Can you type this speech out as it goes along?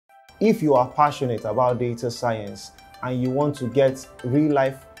If you are passionate about data science and you want to get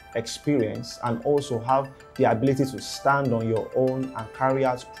real-life experience and also have the ability to stand on your own and carry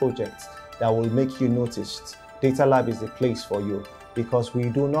out projects that will make you noticed, DataLab is the place for you, because we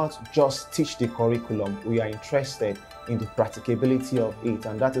do not just teach the curriculum, we are interested in the practicability of it,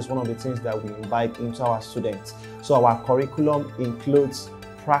 and that is one of the things that we imbibe into our students. So our curriculum includes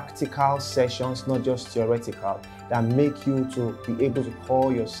practical sessions, not just theoretical, that make you to be able to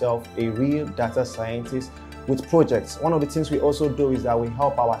call yourself a real data scientist with projects. One of the things we also do is that we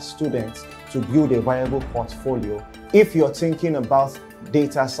help our students to build a viable portfolio. If you're thinking about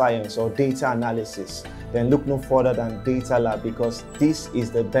data science or data analysis, then look no further than DataLab, because this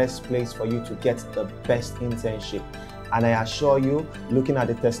is the best place for you to get the best internship. And I assure you, looking at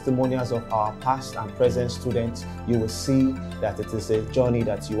the testimonials of our past and present students, you will see that it is a journey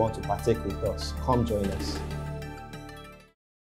that you want to partake with us. Come join us.